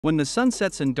When the sun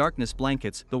sets and darkness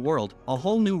blankets the world, a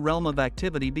whole new realm of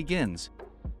activity begins.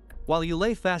 While you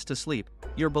lay fast asleep,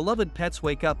 your beloved pets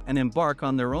wake up and embark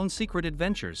on their own secret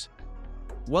adventures.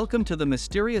 Welcome to the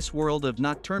mysterious world of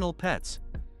nocturnal pets.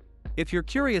 If you're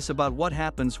curious about what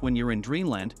happens when you're in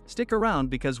dreamland, stick around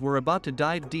because we're about to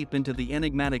dive deep into the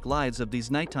enigmatic lives of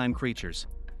these nighttime creatures.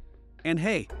 And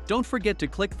hey, don't forget to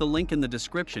click the link in the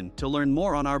description to learn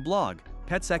more on our blog,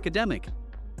 Pets Academic.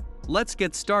 Let's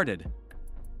get started.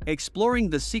 Exploring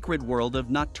the secret world of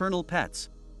nocturnal pets.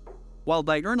 While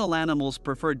diurnal animals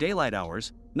prefer daylight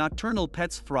hours, nocturnal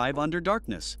pets thrive under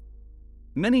darkness.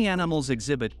 Many animals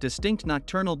exhibit distinct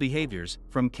nocturnal behaviors,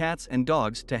 from cats and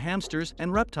dogs to hamsters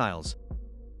and reptiles.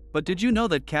 But did you know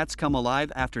that cats come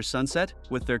alive after sunset,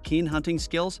 with their keen hunting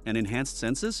skills and enhanced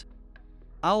senses?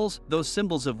 Owls, those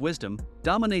symbols of wisdom,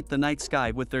 dominate the night sky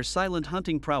with their silent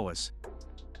hunting prowess.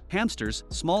 Hamsters,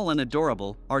 small and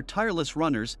adorable, are tireless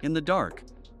runners in the dark.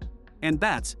 And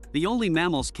bats, the only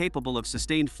mammals capable of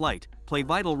sustained flight, play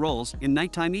vital roles in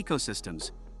nighttime ecosystems.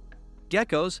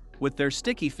 Geckos, with their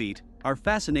sticky feet, are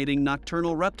fascinating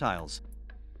nocturnal reptiles.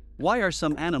 Why are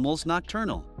some animals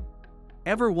nocturnal?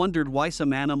 Ever wondered why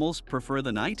some animals prefer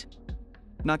the night?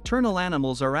 Nocturnal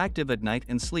animals are active at night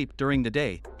and sleep during the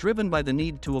day, driven by the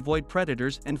need to avoid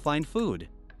predators and find food.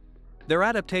 Their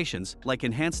adaptations, like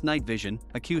enhanced night vision,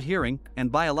 acute hearing,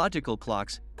 and biological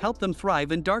clocks, help them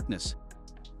thrive in darkness.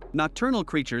 Nocturnal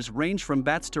creatures range from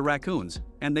bats to raccoons,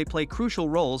 and they play crucial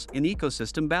roles in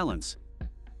ecosystem balance.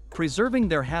 Preserving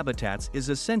their habitats is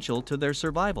essential to their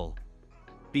survival.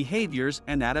 Behaviors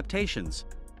and adaptations.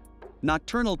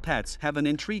 Nocturnal pets have an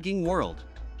intriguing world.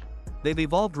 They've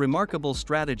evolved remarkable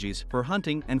strategies for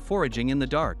hunting and foraging in the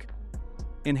dark.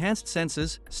 Enhanced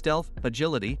senses, stealth,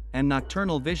 agility, and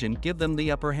nocturnal vision give them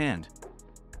the upper hand.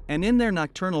 And in their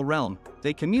nocturnal realm,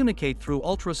 they communicate through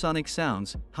ultrasonic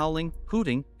sounds, howling,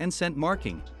 hooting, and scent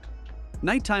marking.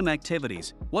 Nighttime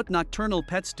activities: what nocturnal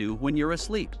pets do when you're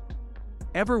asleep.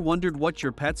 Ever wondered what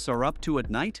your pets are up to at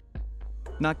night?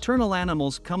 Nocturnal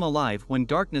animals come alive when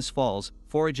darkness falls,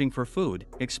 foraging for food,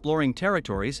 exploring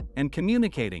territories, and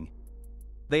communicating.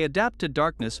 They adapt to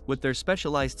darkness with their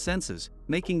specialized senses,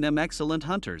 making them excellent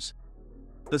hunters.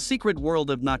 The secret world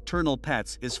of nocturnal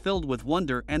pets is filled with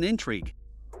wonder and intrigue.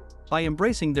 By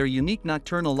embracing their unique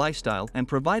nocturnal lifestyle and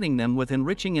providing them with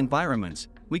enriching environments,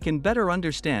 we can better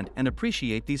understand and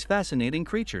appreciate these fascinating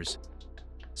creatures.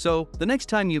 So, the next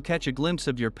time you catch a glimpse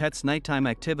of your pet's nighttime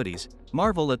activities,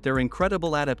 marvel at their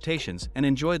incredible adaptations and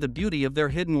enjoy the beauty of their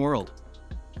hidden world.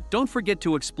 Don't forget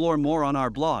to explore more on our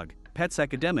blog, Pets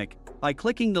Academic, by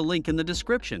clicking the link in the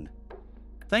description.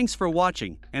 Thanks for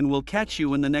watching, and we'll catch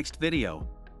you in the next video.